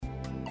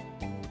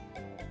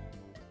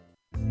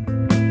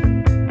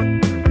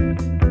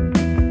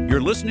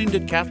listening to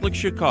Catholic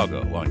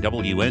Chicago on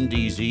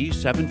WNDZ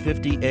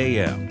 750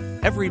 AM.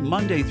 Every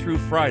Monday through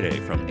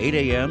Friday from 8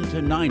 a.m.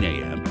 to 9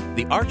 a.m.,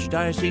 the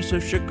Archdiocese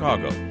of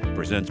Chicago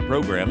presents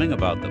programming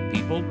about the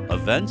people,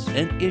 events,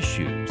 and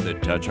issues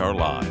that touch our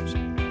lives.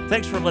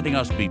 Thanks for letting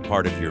us be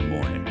part of your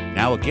morning.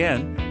 Now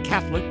again,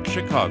 Catholic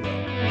Chicago.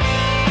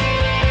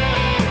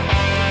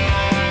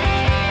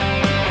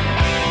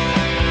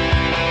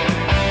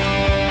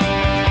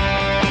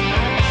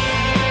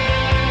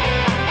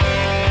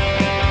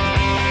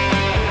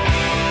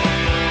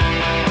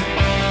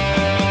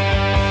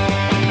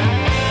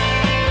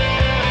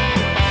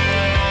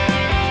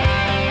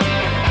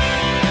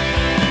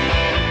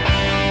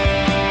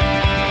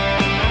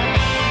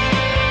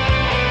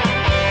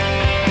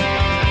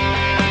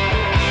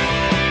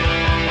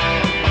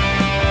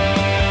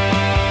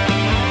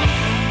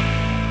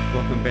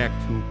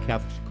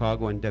 Catholic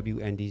Chicago on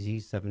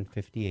WNDZ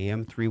 750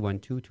 AM,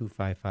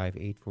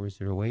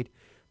 312-255-8408.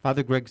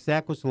 Father Greg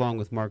Sakos along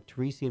with Mark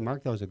Teresi. And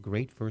Mark, that was a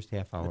great first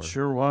half hour. It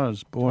sure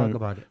was. Boy, talk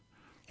about it.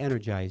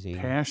 Energizing.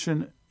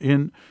 Passion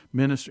in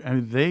ministry. I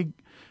mean,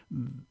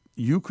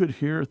 you could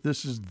hear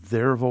this is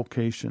their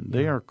vocation.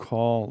 They are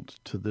called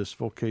to this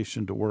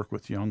vocation to work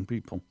with young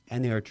people.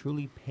 And they are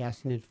truly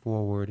passing it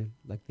forward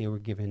like they were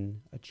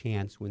given a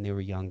chance when they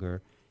were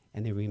younger.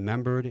 And they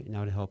remembered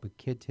now to help a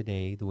kid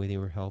today the way they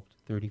were helped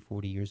 30,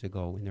 40 years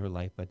ago in their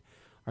life. But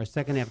our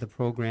second half of the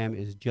program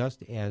is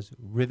just as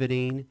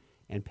riveting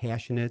and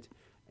passionate.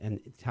 And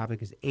the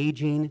topic is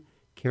aging,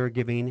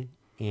 caregiving,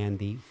 and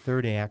the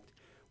third act.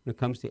 When it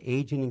comes to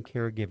aging and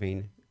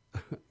caregiving,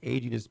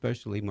 aging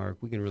especially, Mark,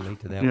 we can relate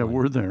to that Yeah, one.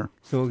 we're there.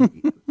 So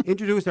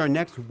introduce our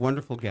next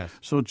wonderful guest.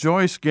 So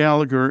Joyce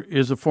Gallagher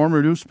is a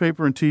former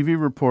newspaper and TV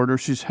reporter.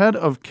 She's head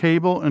of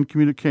cable and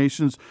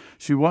communications.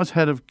 She was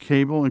head of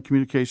cable and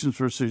communications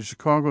for the city of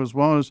Chicago, as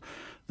well as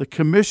the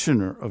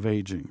commissioner of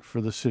aging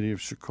for the city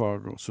of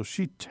Chicago. So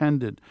she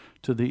tended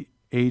to the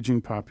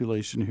aging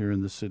population here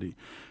in the city.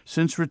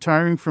 Since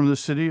retiring from the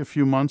city a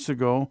few months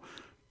ago,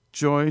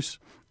 Joyce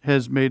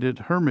has made it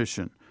her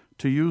mission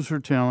to use her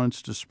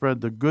talents to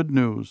spread the good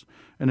news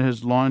and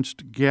has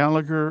launched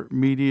Gallagher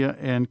Media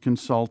and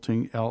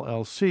Consulting,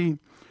 LLC.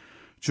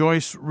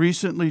 Joyce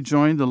recently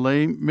joined the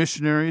lay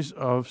missionaries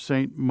of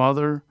St.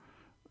 Mother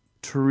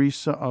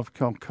Teresa of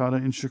Calcutta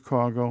in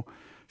Chicago.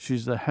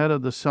 She's the head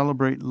of the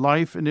Celebrate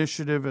Life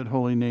initiative at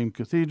Holy Name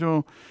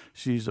Cathedral.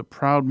 She's a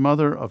proud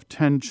mother of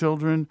 10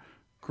 children,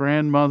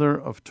 grandmother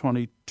of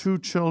 22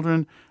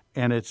 children,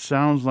 and it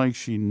sounds like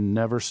she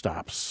never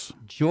stops.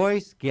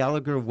 Joyce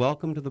Gallagher,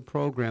 welcome to the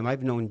program.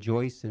 I've known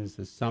Joyce since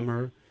the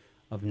summer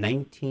of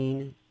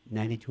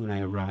 1992 when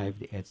I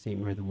arrived at St.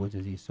 Mary of the Woods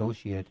as the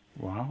associate.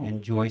 Wow.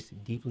 And Joyce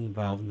deeply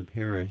involved in the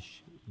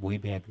parish way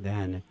back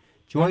then.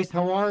 Joyce,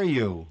 how are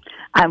you?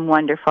 I'm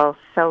wonderful.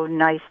 So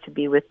nice to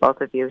be with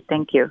both of you.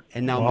 Thank you.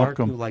 And now,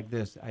 Welcome. Mark, you like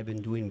this. I've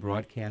been doing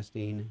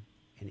broadcasting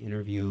and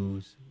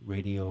interviews,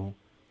 radio,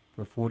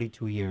 for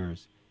 42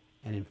 years.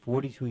 And in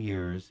 42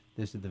 years,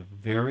 this is the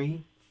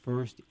very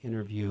first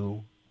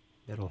interview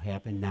that'll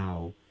happen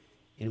now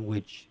in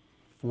which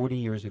 40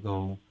 years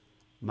ago,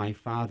 my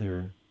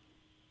father,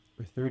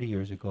 or 30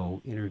 years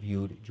ago,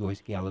 interviewed Joyce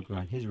Gallagher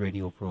on his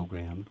radio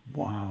program.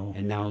 Wow.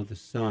 And now the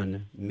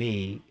son,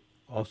 me,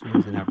 also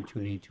has an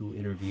opportunity to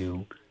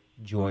interview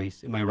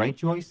Joyce. Am I right,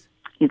 Joyce?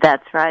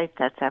 That's right.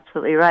 That's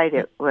absolutely right.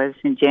 It was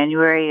in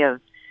January of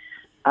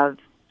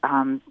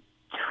I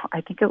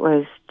think it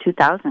was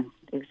 2000.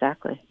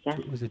 Exactly. Yes.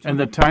 And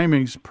the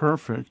timing's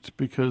perfect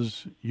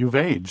because you've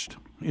aged.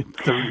 You're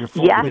 30 or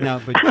 40.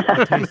 Yeah. But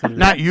I'll tell you something.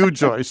 Not you,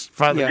 Joyce.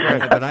 Father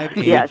Greg. But I've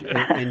aged, Yes.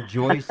 and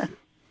Joyce,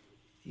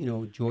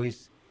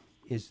 Joyce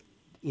is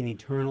an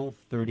eternal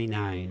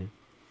 39,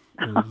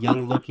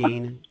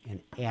 young-looking and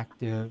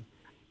active.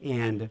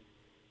 And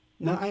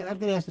now I've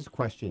got to ask this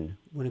question: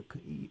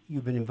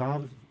 you've been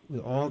involved with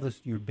all this,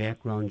 your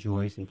background,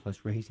 Joyce, and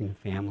plus raising a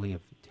family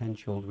of 10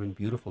 children,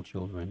 beautiful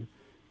children,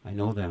 I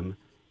know them.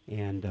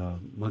 And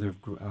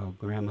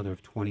grandmother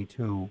of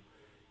 22.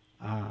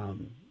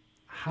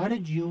 How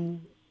did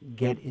you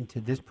get into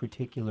this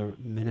particular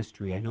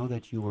ministry? I know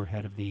that you were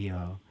head of the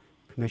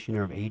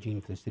Commissioner of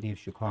Aging for the City of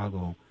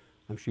Chicago.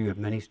 I'm sure you have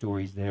many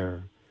stories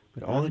there.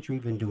 But all that you're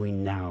even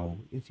doing now,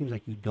 it seems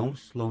like you don't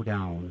slow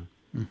down.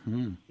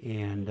 Mm-hmm.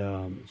 And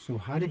so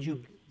how did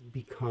you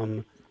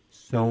become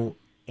so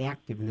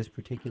active in this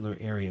particular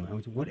area?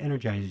 What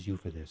energizes you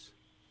for this?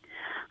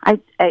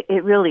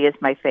 It really is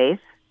my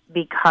faith.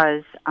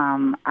 Because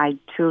I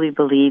truly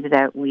believe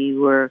that we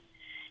were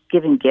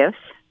given gifts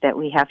that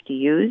we have to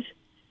use.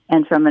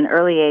 And from an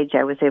early age,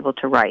 I was able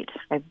to write.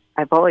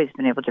 I've always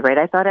been able to write.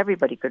 I thought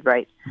everybody could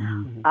write.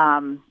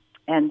 Mm-hmm.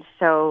 And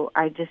so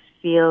I just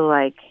feel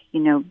like,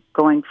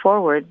 going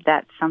forward,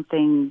 that's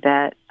something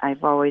that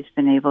I've always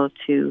been able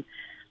to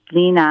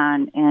lean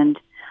on. And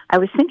I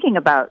was thinking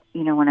about,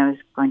 when I was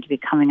going to be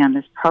coming on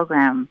this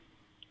program,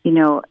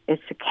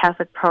 it's a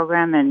Catholic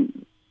program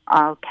and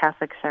all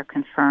Catholics are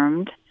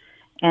confirmed.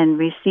 And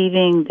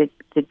receiving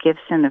the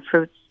gifts and the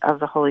fruits of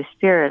the Holy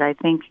Spirit, I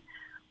think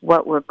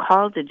what we're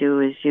called to do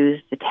is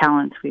use the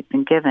talents we've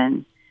been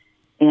given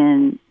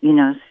in,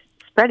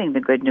 spreading the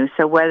good news.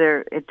 So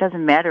whether it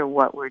doesn't matter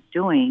what we're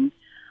doing,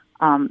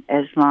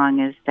 as long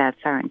as that's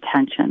our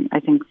intention. I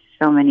think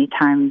so many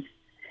times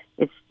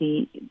it's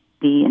the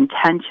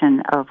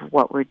intention of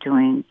what we're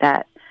doing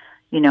that,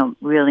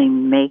 really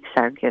makes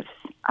our gifts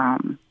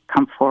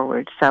come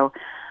forward. So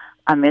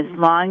as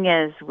long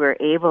as we're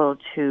able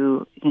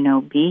to,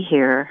 be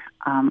here,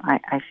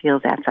 I feel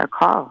that's our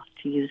call,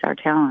 to use our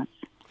talents.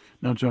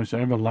 Now, Joyce, I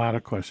have a lot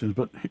of questions,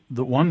 but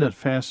the one that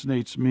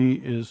fascinates me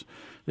is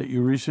that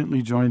you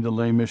recently joined the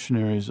lay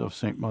missionaries of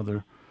St.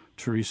 Mother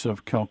Teresa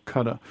of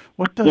Calcutta.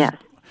 What does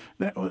that?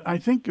 I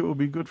think it would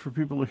be good for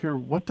people to hear.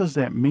 What does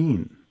that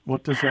mean?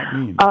 What does that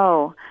mean?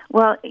 Oh,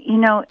 well,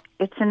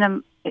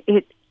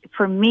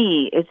 for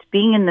me, it's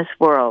being in this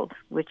world,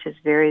 which is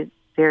very,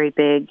 very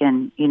big,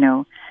 and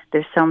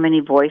there's so many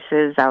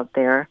voices out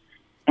there,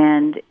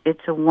 and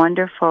it's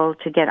wonderful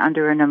to get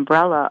under an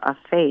umbrella of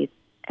faith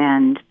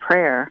and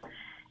prayer.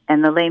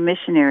 And the lay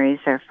missionaries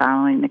are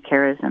following the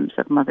charisms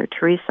of Mother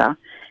Teresa.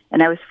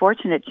 And I was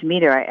fortunate to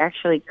meet her. I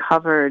actually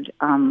covered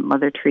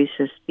Mother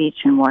Teresa's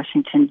speech in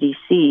Washington,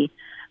 D.C.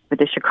 with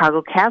the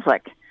Chicago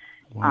Catholic.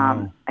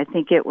 Wow. I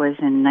think it was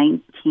in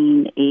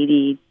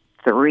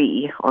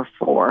 1983 or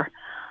 4.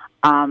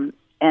 And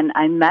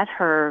I met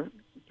her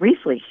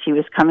briefly. She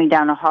was coming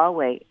down a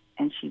hallway,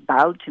 and she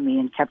bowed to me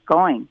and kept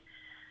going.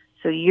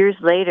 So years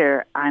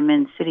later, I'm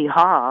in City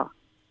Hall,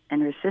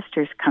 and her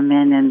sisters come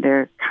in, and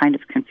they're kind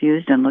of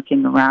confused and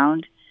looking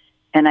around.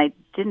 And I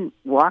didn't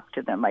walk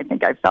to them. I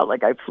think I felt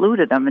like I flew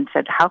to them and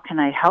said, "How can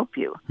I help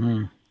you?"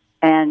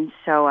 And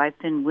so I've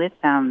been with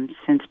them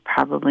since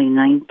probably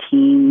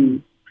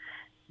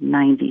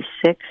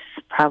 1996,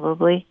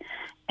 probably.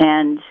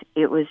 And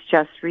it was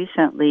just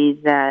recently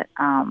that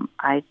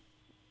I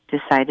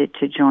decided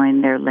to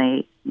join their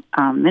lay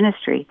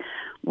ministry,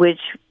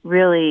 which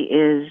really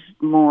is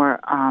more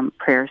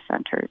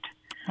prayer-centered.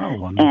 Oh,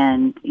 wonderful.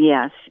 And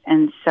yes,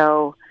 and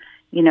so,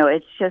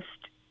 it's just,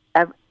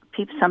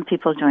 some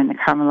people join the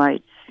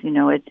Carmelites.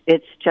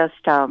 It's just,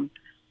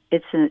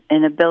 it's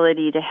an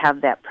ability to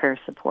have that prayer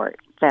support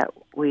that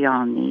we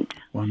all need.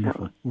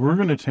 Wonderful. So, we're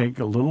going to take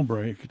a little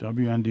break.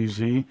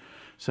 WNDZ,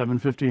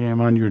 750 AM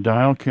on your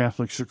dial,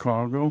 Catholic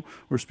Chicago.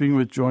 We're speaking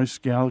with Joyce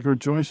Gallagher.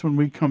 Joyce, when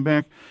we come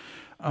back,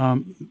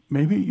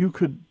 maybe you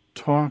could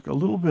talk a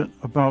little bit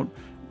about,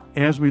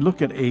 as we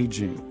look at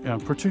aging,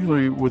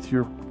 particularly with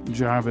your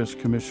job as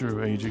Commissioner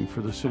of Aging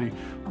for the city,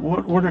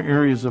 what are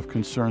areas of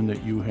concern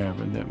that you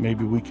have and that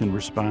maybe we can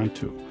respond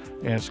to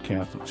as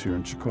Catholics here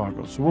in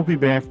Chicago? So we'll be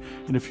back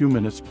in a few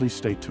minutes. Please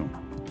stay tuned.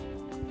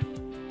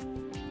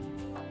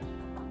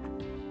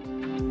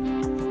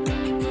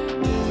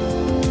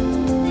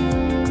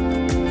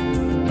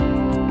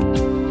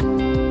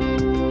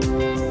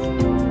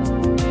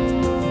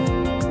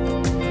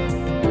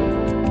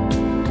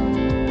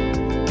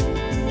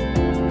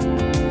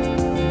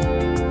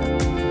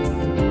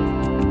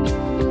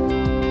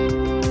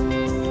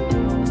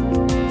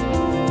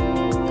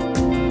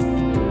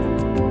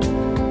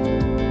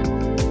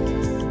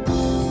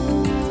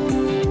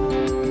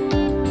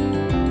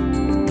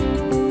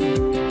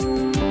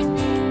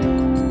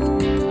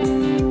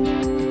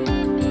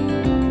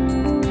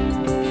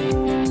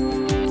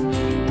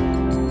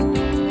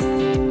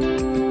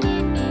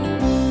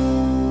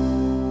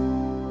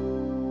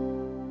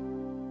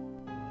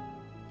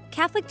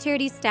 Catholic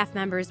Charities staff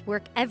members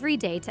work every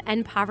day to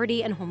end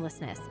poverty and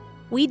homelessness.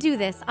 We do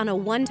this on a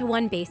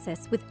one-to-one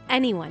basis with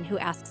anyone who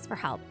asks for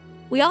help.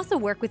 We also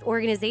work with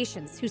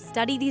organizations who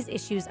study these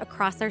issues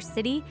across our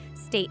city,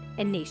 state,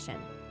 and nation.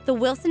 The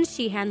Wilson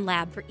Sheehan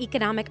Lab for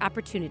Economic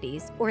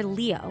Opportunities, or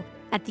LEO,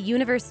 at the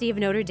University of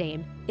Notre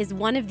Dame is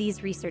one of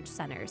these research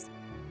centers.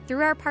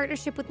 Through our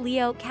partnership with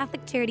LEO,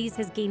 Catholic Charities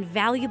has gained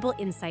valuable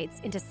insights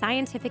into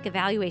scientific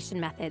evaluation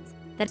methods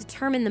that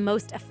determine the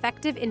most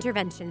effective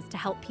interventions to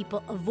help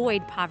people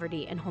avoid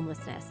poverty and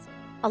homelessness.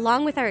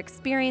 Along with our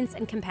experience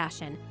and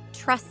compassion,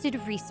 trusted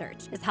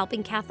research is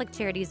helping Catholic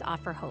Charities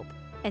offer hope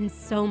and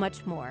so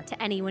much more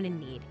to anyone in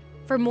need.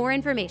 For more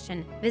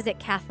information, visit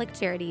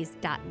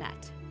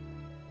CatholicCharities.net.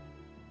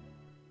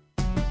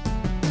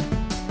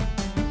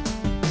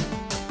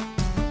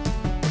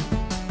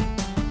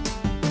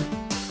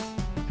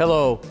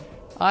 Hello,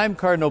 I'm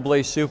Cardinal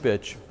Blaise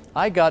Cupich.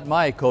 I got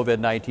my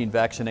COVID-19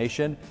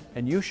 vaccination,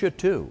 and you should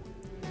too.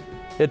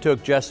 It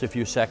took just a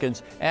few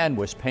seconds and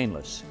was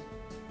painless.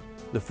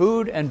 The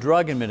Food and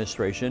Drug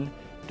Administration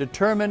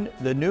determined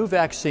the new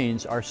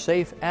vaccines are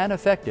safe and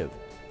effective,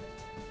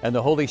 and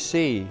the Holy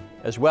See,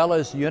 as well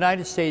as the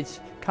United States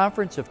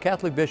Conference of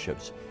Catholic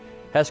Bishops,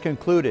 has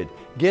concluded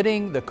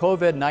getting the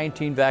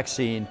COVID-19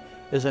 vaccine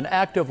is an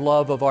act of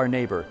love of our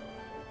neighbor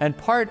and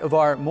part of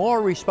our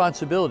moral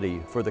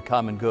responsibility for the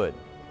common good.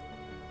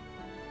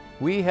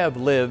 We have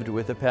lived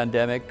with the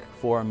pandemic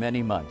for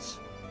many months,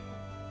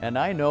 and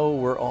I know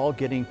we're all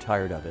getting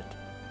tired of it.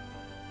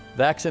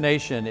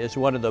 Vaccination is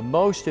one of the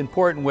most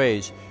important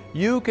ways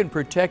you can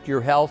protect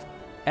your health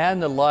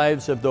and the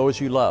lives of those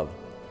you love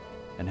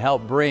and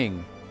help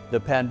bring the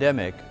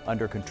pandemic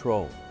under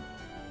control.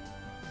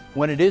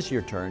 When it is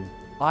your turn,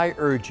 I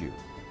urge you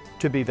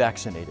to be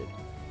vaccinated.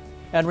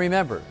 And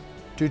remember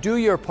to do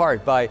your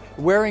part by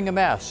wearing a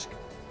mask,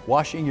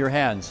 washing your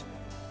hands,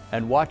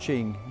 and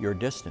watching your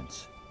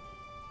distance.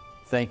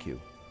 Thank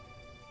you,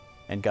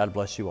 and God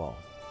bless you all.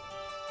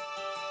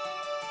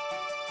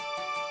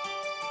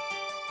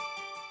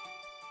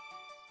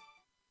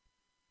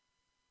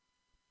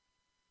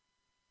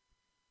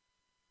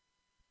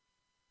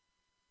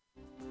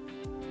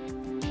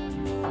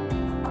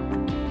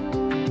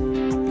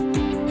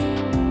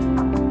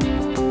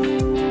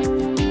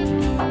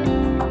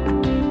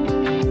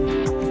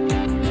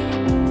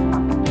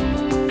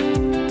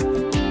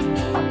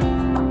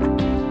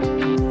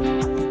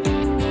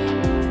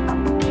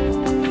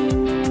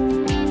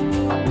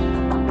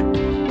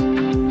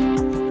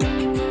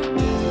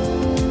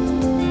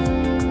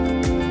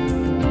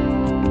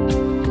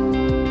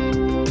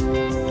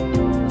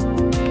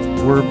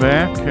 We're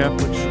back,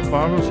 Catholic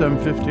Chicago,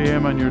 7:50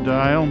 a.m. on your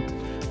dial,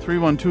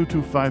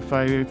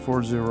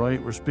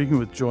 312-255-8408. We're speaking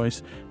with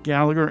Joyce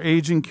Gallagher,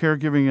 Aging,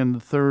 Caregiving, and the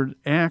Third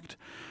Act,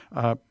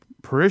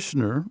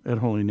 parishioner at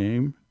Holy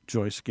Name,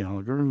 Joyce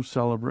Gallagher, who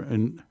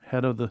and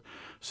head of the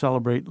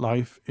Celebrate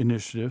Life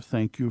initiative.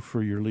 Thank you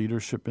for your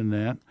leadership in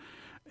that.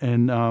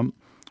 And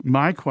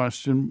my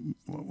question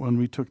when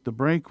we took the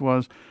break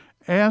was,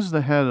 as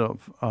the head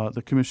of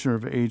the Commissioner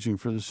of Aging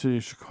for the City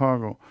of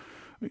Chicago,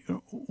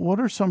 what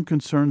are some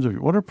concerns of you?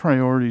 What are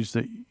priorities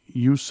that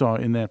you saw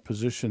in that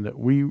position that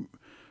we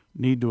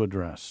need to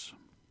address?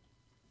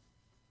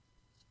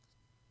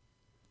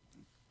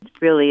 It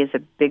really is a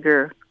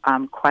bigger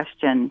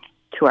question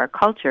to our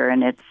culture,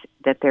 and it's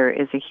that there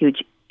is a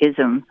huge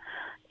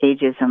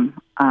ageism,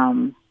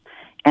 and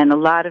a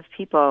lot of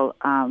people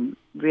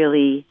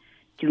really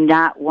do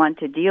not want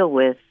to deal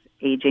with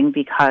aging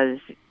because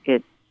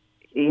it,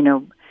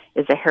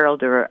 is a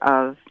heralder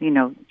of,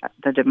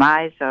 the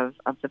demise of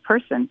the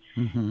person.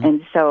 Mm-hmm.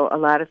 And so a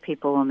lot of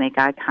people will make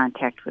eye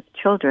contact with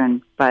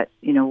children, but,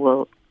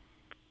 will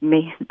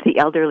make the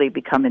elderly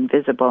become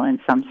invisible in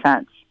some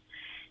sense.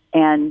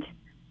 And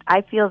I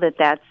feel that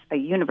that's a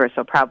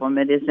universal problem.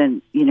 It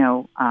isn't,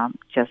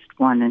 just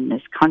one in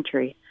this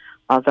country,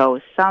 although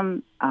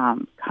some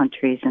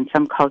countries and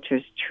some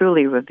cultures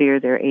truly revere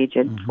their aged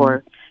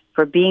mm-hmm.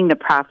 for being the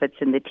prophets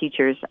and the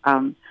teachers.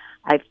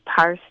 I've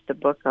parsed the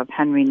book of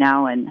Henry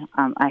Nouwen.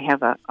 I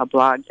have a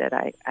blog that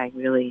I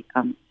really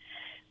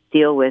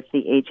deal with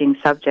the aging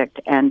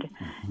subject. And,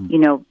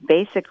 mm-hmm.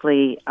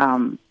 Basically,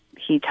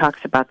 he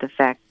talks about the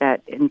fact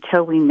that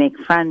until we make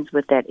friends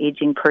with that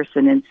aging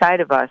person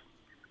inside of us,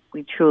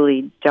 we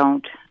truly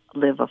don't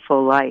live a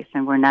full life,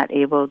 and we're not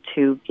able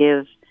to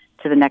give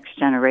to the next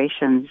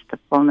generations the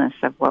fullness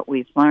of what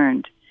we've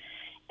learned.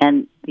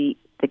 And the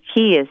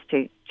key is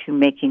to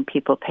making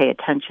people pay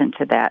attention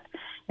to that.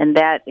 And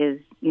that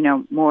is,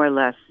 more or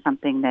less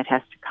something that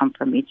has to come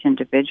from each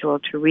individual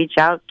to reach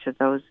out to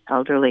those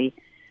elderly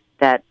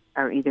that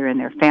are either in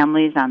their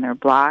families, on their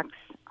blocks,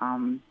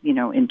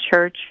 in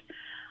church,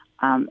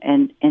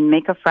 and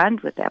make a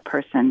friend with that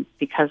person,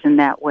 because in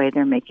that way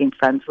they're making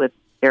friends with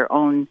their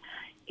own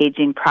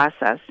aging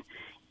process.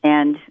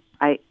 And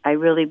I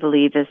really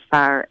believe, as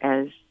far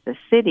as the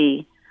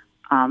city,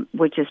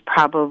 which is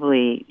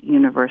probably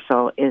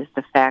universal, is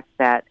the fact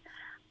that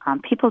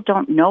people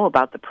don't know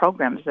about the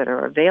programs that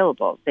are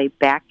available. They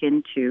back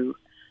into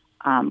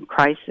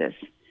crisis.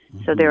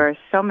 Mm-hmm. So there are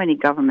so many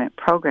government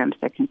programs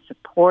that can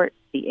support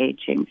the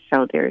aging.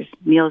 So there's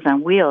Meals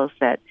on Wheels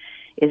that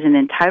is an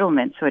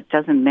entitlement, so it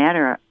doesn't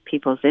matter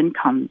people's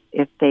income.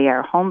 If they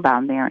are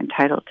homebound, they are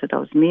entitled to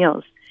those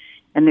meals.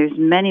 And there's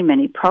many,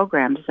 many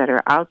programs that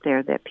are out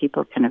there that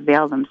people can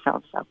avail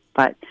themselves of.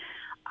 But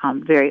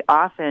very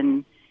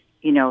often,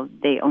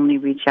 they only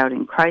reach out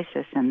in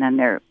crisis, and then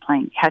they're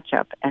playing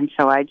catch-up. And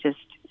so I just,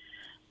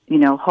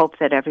 hope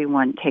that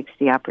everyone takes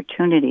the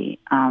opportunity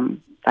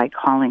by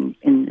calling.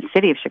 In the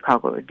city of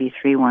Chicago, it would be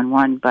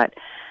 311, but,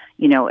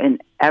 in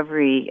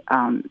every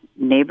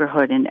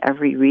neighborhood, in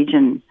every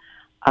region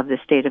of the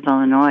state of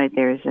Illinois,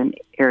 there's an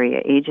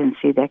area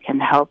agency that can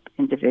help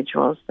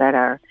individuals that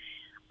are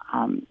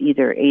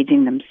either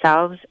aging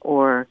themselves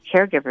or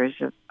caregivers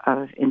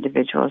of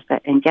individuals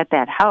and get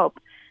that help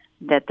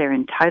that they're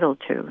entitled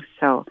to.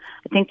 So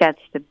I think that's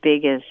the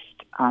biggest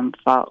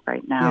fault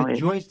right now. Yeah,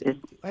 Joyce,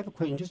 I have a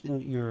question just in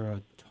your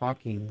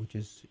talking, which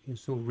is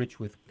so rich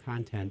with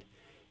content,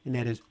 and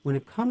that is, when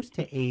it comes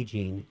to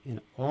aging and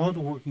all the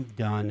work you've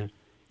done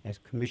as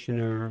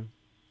commissioner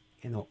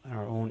in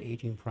our own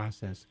aging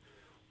process,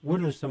 what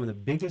are some of the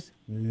biggest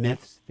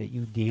myths that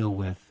you deal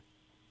with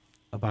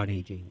about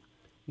aging?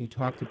 You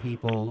talk to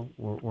people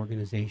or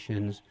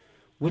organizations.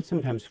 What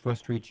sometimes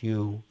frustrates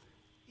you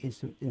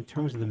in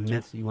terms of the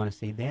myths that you want to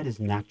say that is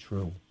not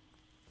true?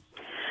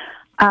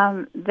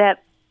 That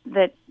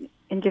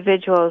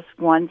individuals,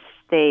 once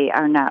they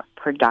are not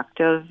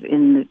productive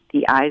in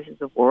the eyes of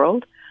the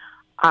world,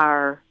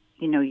 are,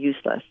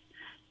 useless.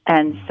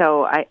 And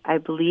so I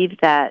believe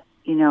that,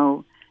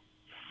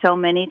 so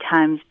many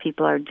times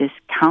people are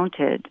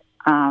discounted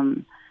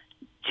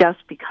just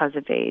because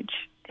of age.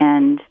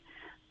 And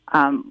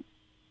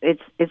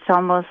it's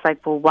almost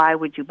like, well, why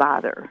would you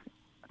bother?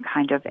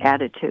 kind of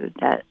attitude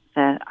that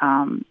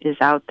is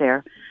out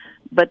there.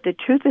 But the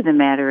truth of the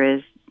matter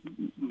is,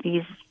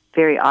 these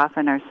very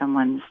often are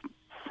someone's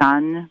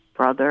son,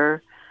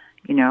 brother,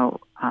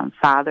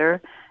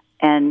 father,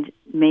 and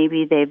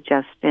maybe they've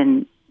just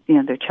been,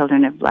 their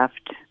children have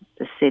left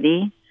the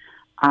city.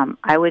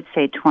 I would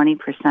say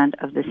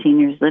 20% of the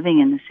seniors living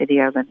in the city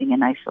are living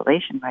in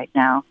isolation right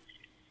now.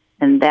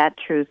 And that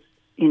truth,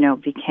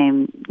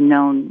 became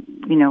known,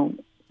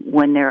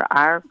 when there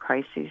are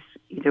crises,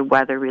 either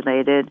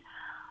weather-related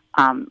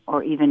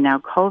or even now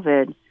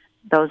COVID.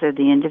 Those are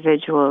the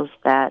individuals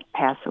that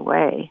pass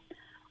away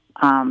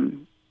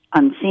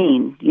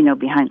unseen,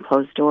 behind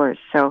closed doors.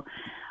 So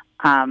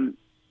I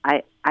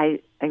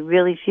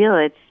really feel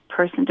it's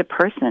person to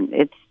person.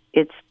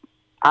 It's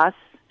us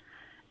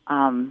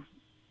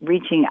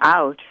reaching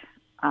out.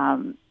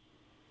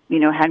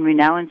 Henry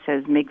Nouwen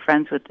says, make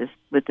friends with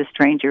the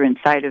stranger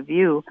inside of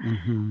you,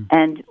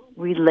 and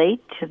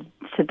relate to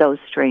those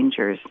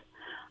strangers.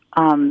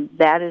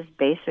 That is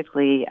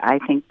basically, I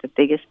think, the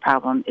biggest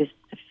problem is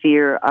the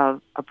fear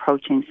of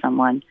approaching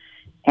someone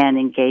and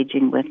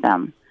engaging with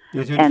them.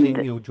 It's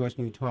interesting, Joyce,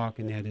 when you talk,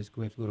 and that is,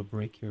 we have to go to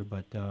break here,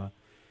 but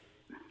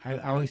I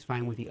always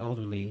find with the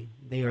elderly,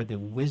 they are the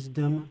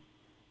wisdom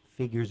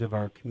figures of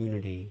our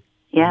community.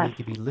 Yes. They need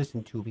to be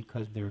listened to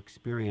because of their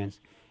experience.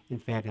 In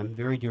fact, I'm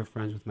very dear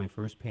friends with my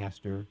first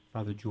pastor,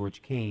 Father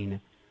George Kane,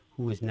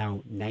 who is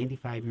now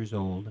 95 years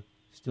old,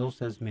 still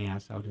says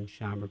Mass out in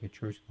Schaumburg at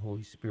Church of the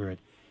Holy Spirit.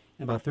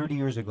 And about 30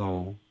 years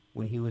ago,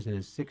 when he was in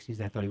his 60s,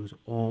 I thought he was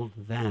old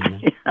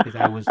then, because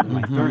I was in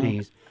my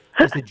 30s.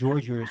 I said,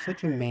 George, you're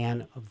such a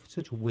man of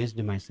such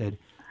wisdom. I said,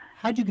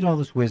 how'd you get all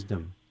this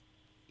wisdom?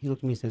 He looked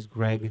at me and says,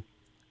 Greg,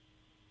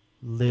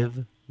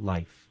 live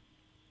life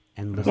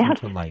and listen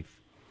to life.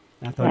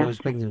 And I thought it was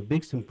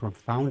some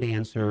profound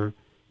answer.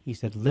 He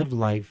said, live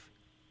life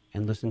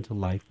and listen to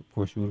life, of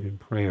course, rooted in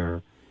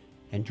prayer.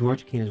 And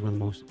George Kane is one of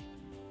the most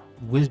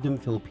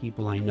wisdom-filled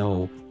people I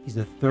know. He's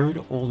the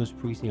third oldest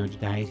priest in the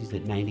Archdiocese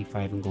at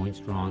 95 and going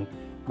strong.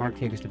 Mark,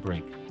 take us to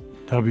break.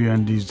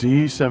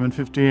 WNDZ,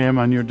 750 AM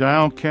on your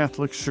dial.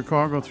 Catholic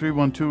Chicago,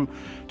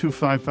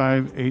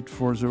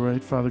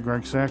 312-255-8408. Father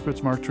Greg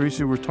Sakowicz, Mark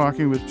Teresi. We're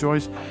talking with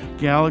Joyce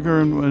Gallagher,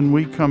 and when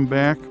we come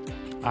back,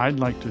 I'd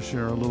like to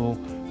share a little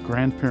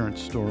grandparent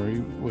story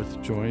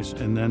with Joyce,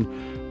 and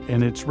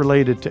it's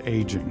related to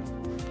aging.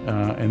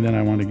 And then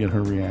I want to get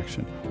her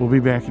reaction. We'll be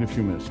back in a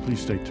few minutes.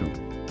 Please stay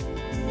tuned.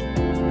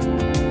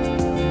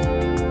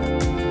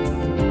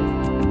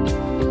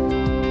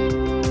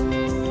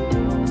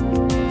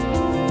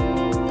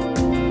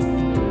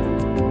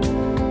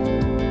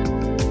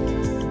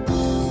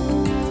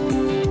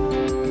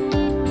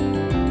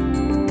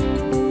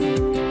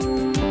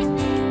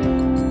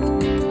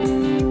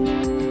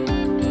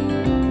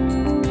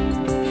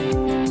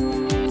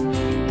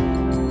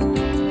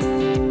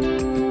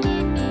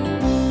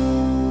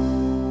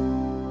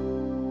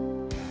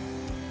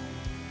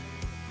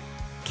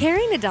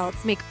 Caring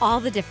adults make all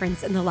the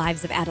difference in the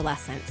lives of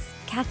adolescents.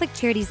 Catholic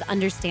Charities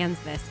understands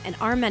this, and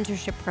our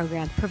mentorship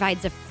program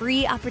provides a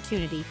free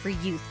opportunity for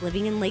youth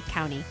living in Lake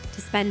County to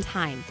spend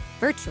time,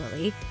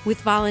 virtually, with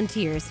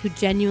volunteers who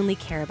genuinely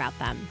care about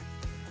them.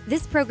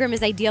 This program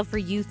is ideal for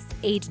youths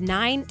age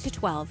 9 to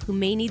 12 who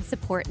may need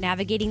support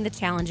navigating the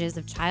challenges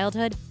of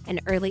childhood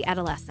and early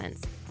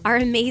adolescence. Our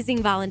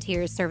amazing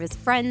volunteers serve as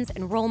friends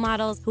and role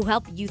models who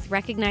help youth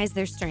recognize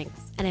their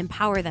strengths and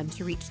empower them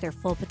to reach their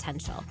full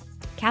potential.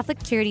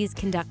 Catholic Charities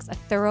conducts a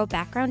thorough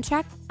background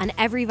check on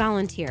every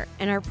volunteer,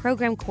 and our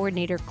program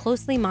coordinator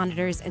closely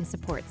monitors and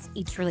supports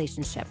each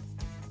relationship.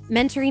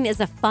 Mentoring is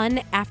a fun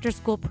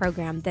after-school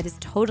program that is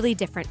totally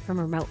different from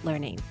remote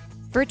learning.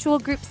 Virtual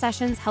group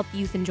sessions help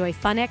youth enjoy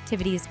fun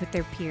activities with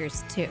their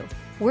peers, too.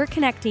 We're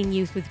connecting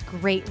youth with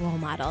great role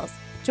models.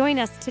 Join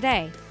us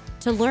today.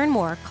 To learn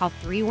more, call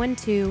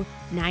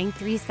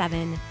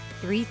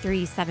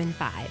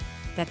 312-937-3375.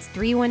 That's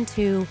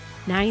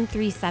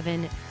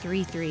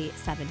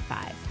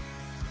 312-937-3375.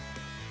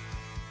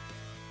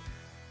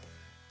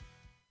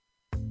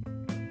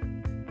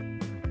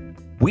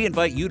 We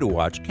invite you to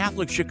watch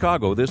Catholic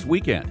Chicago this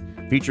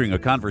weekend, featuring a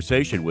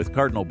conversation with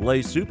Cardinal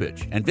Blaise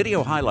Cupich and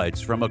video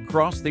highlights from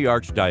across the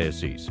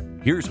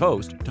Archdiocese. Here's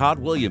host Todd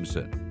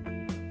Williamson.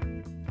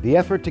 The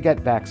effort to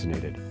get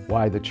vaccinated,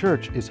 why the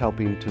Church is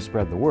helping to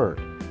spread the word.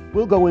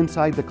 We'll go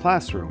inside the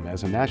classroom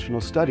as a national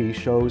study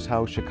shows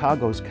how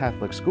Chicago's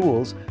Catholic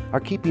schools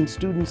are keeping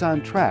students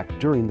on track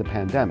during the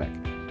pandemic.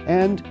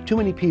 And too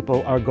many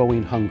people are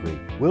going hungry.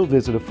 We'll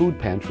visit a food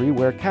pantry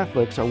where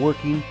Catholics are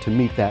working to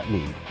meet that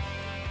need.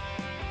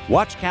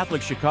 Watch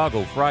Catholic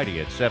Chicago Friday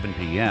at 7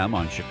 p.m.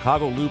 on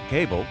Chicago Loop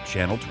Cable,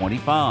 Channel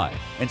 25,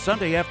 and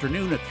Sunday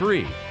afternoon at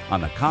 3 on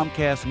the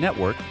Comcast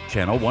Network,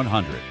 Channel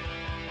 100.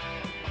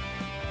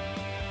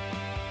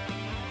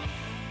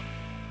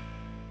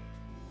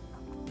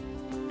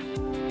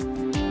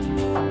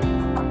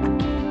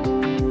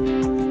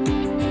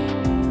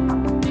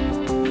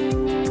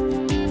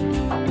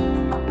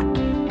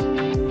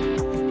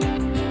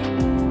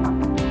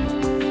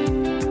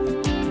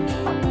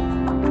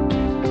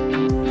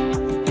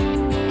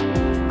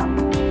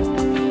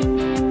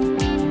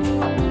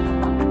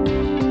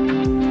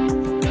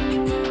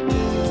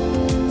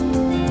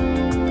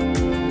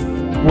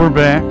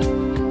 back.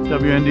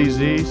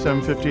 WNDZ,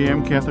 750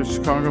 AM, Catholic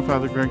Chicago.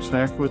 Father Greg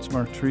Sakowicz,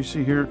 Mark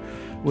Teresi here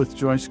with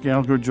Joyce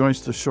Gallagher.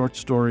 Joyce, the short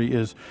story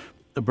is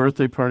a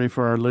birthday party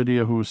for our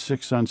Lydia, who was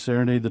 6 on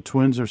Saturday. The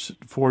twins are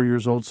 4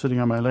 years old, sitting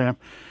on my lap,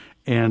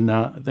 and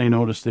they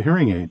noticed the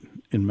hearing aid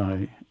in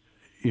my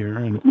ear,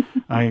 and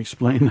I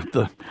explained that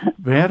the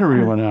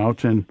battery went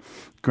out, and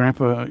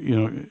Grandpa,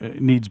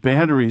 needs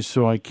batteries,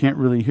 so I can't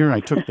really hear. I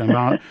took them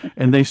out,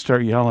 and they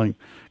start yelling,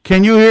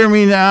 "Can you hear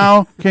me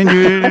now? Can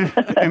you?"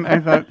 And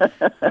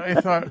I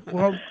thought,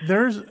 well,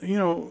 there's,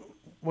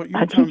 what you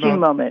were talking about.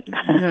 Moment.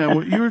 Yeah,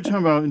 what you were talking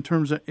about in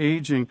terms of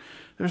aging,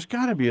 there's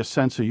got to be a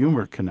sense of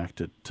humor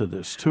connected to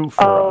this too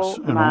for us.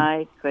 Oh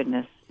my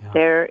goodness,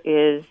 that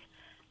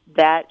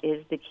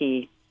is the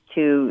key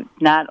to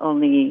not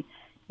only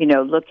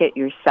look at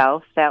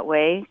yourself that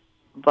way,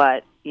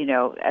 but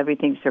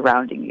everything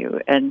surrounding you,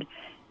 and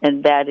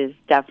that is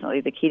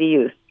definitely the key to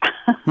youth.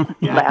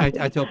 Yeah,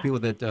 I tell people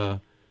that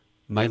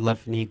my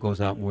left knee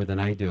goes out more than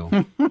I do.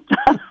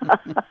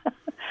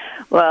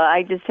 Well,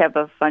 I just have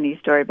a funny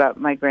story about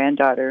my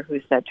granddaughter who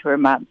said to her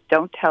mom,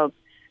 "Don't tell."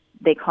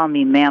 They call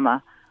me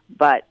Mama,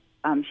 but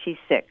she's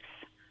 6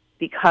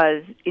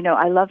 because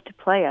I love to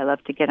play. I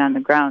love to get on the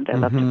ground. I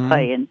love to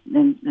play,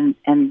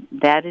 and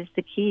that is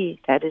the key.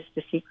 That is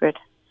the secret.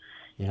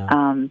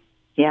 Yeah.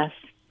 Yes,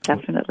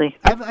 definitely.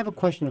 I have a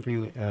question for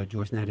you,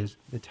 Joyce, and that is,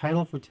 the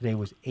title for today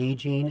was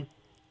Aging,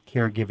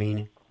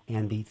 Caregiving,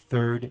 and the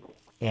Third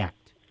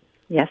Act.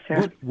 Yes,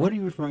 sir. What are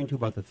you referring to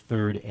about the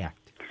third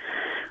act?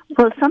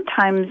 Well,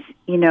 sometimes,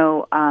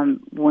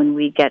 when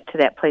we get to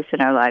that place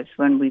in our lives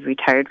when we've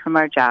retired from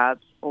our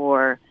jobs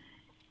or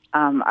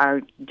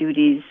our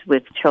duties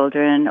with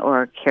children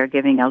or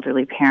caregiving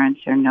elderly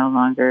parents are no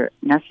longer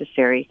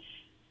necessary,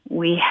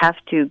 we have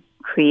to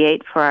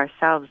create for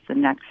ourselves the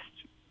next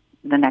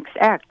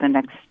act, the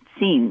next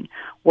scene,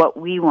 what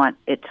we want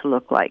it to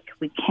look like.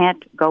 We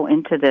can't go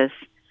into this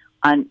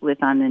with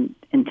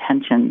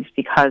intentions,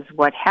 because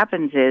what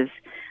happens is,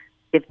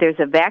 if there's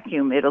a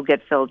vacuum, it'll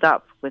get filled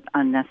up with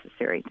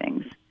unnecessary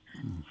things.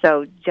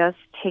 So just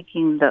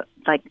taking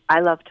I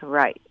love to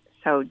write,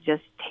 so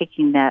just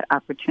taking that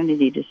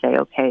opportunity to say,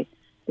 okay,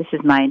 this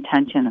is my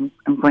intention.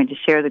 I'm going to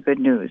share the good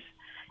news.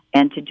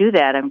 And to do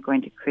that, I'm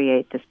going to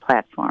create this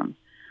platform.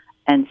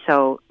 And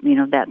so,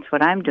 that's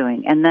what I'm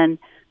doing. And then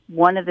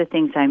one of the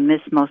things I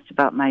miss most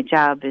about my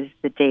job is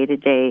the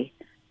day-to-day,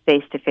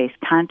 face-to-face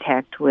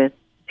contact with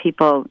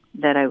people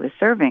that I was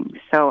serving.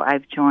 So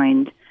I've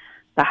joined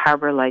the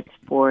Harbor Lights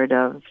Board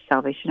of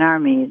Salvation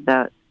Army,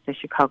 the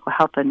Chicago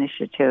Health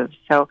Initiative.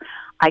 So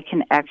I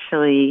can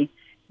actually,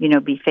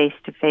 be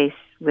face-to-face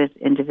with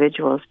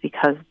individuals,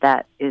 because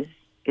that is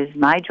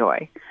my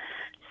joy.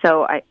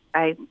 So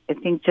I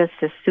think just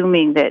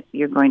assuming that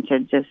you're going to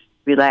just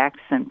relax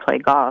and play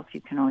golf,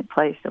 you can only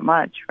play so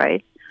much,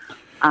 right?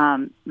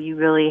 You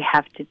really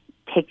have to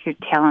take your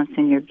talents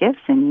and your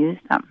gifts and use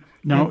them.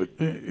 Now,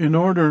 in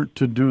order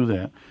to do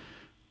that,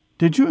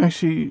 did you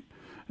actually,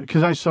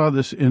 because I saw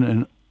this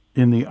in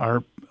the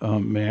ARP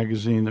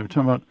magazine, they were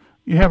talking about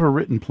you have a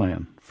written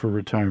plan for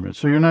retirement.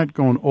 So you're not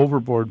going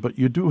overboard, but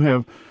you do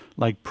have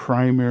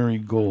primary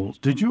goals.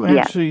 Did you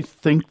actually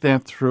think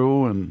that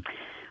through? And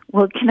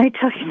well, can I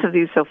tell you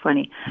something so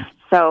funny?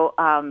 So,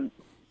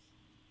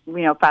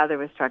 Father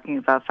was talking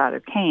about Father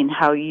Kane,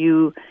 how he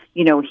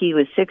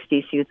was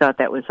 60, so you thought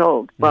that was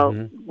old. Well,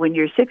 when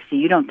you're 60,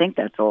 you don't think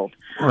that's old.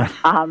 Right.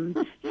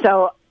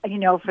 So,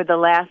 for the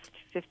last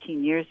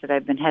 15 years that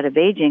I've been head of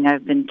aging,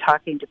 I've been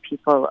talking to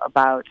people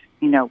about,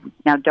 now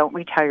don't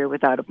retire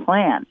without a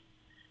plan.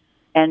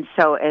 And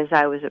so as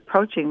I was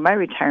approaching my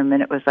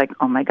retirement, it was like,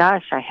 oh my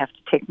gosh, I have to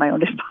take my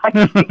own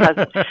advice,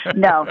 because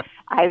no,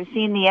 I've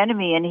seen the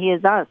enemy and he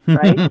is us,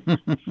 right?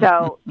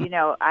 So,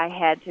 I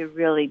had to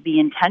really be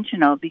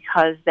intentional,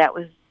 because that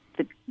was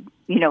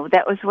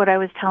that was what I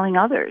was telling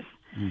others.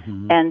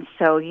 And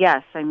so,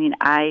 yes,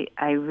 I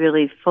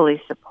really fully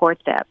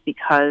support that,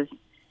 because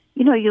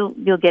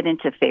you'll get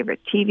into favorite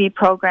TV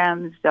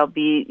programs. There'll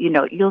be,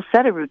 you'll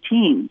set a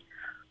routine,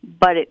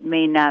 but it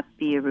may not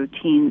be a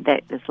routine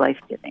that is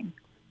life-giving.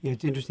 Yeah,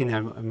 it's interesting. I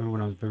remember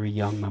when I was very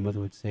young, my mother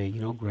would say,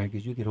 Greg,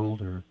 as you get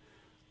older,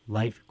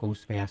 life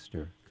goes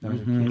faster. 'Cause I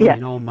was a kid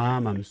saying,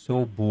 Mom, I'm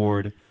so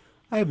bored.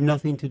 I have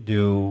nothing to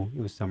do.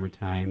 It was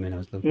summertime, and I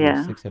was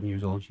 6, 7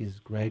 years old. She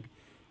says, Greg,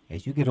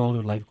 as you get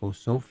older, life goes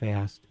so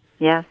fast.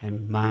 Yes.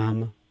 And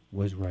Mom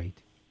was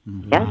right.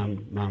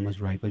 Mom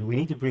was right. But we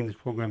need to bring this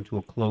program to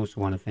a close. I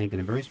want to thank in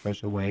a very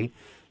special way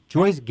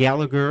Joyce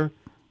Gallagher.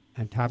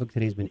 Our topic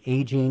today has been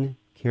aging,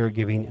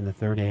 caregiving, and the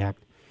third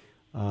act.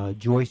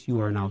 Joyce,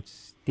 you are an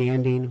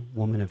outstanding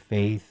woman of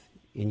faith,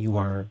 and you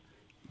are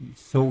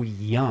so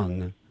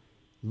young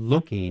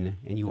looking,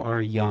 and you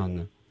are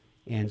young.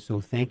 And so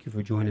thank you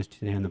for joining us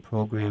today on the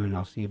program, and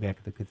I'll see you back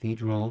at the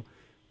cathedral,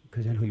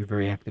 because I know you're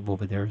very active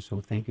over there. So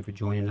thank you for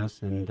joining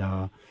us, and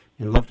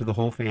love to the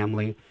whole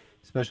family.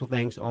 Special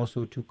thanks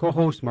also to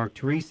co-host Mark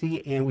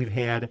Teresi, and we've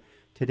had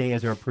today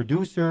as our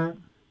producer,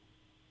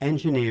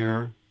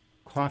 engineer,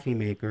 coffee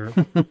maker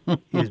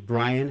is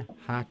Brian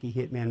Hockey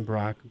Hitman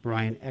Brock.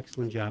 Brian,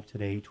 excellent job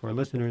today. To our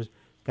listeners,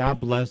 God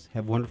bless.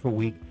 Have a wonderful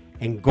week.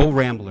 And go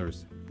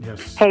Ramblers.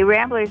 Yes. Hey,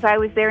 Ramblers, I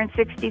was there in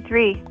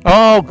 63.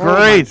 Oh, great.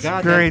 Oh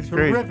my God, great, that's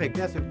great. terrific.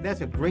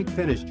 That's a great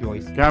finish,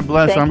 Joyce. God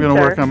bless. Thank I'm you, going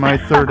to sir. work on my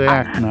third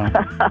act now.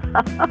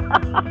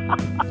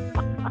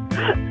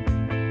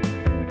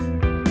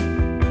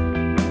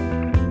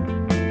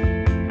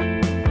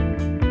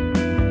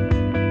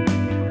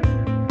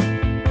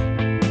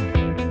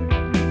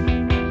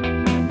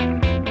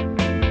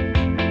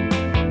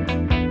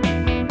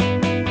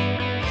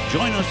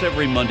 Join us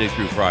every Monday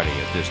through Friday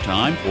at this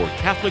time for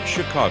Catholic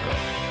Chicago.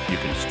 You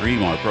can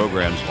stream our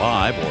programs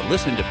live or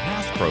listen to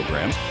past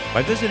programs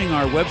by visiting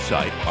our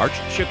website,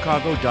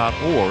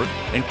 archchicago.org,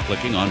 and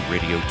clicking on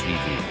Radio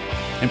TV.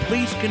 And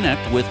please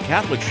connect with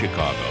Catholic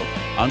Chicago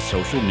on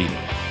social media.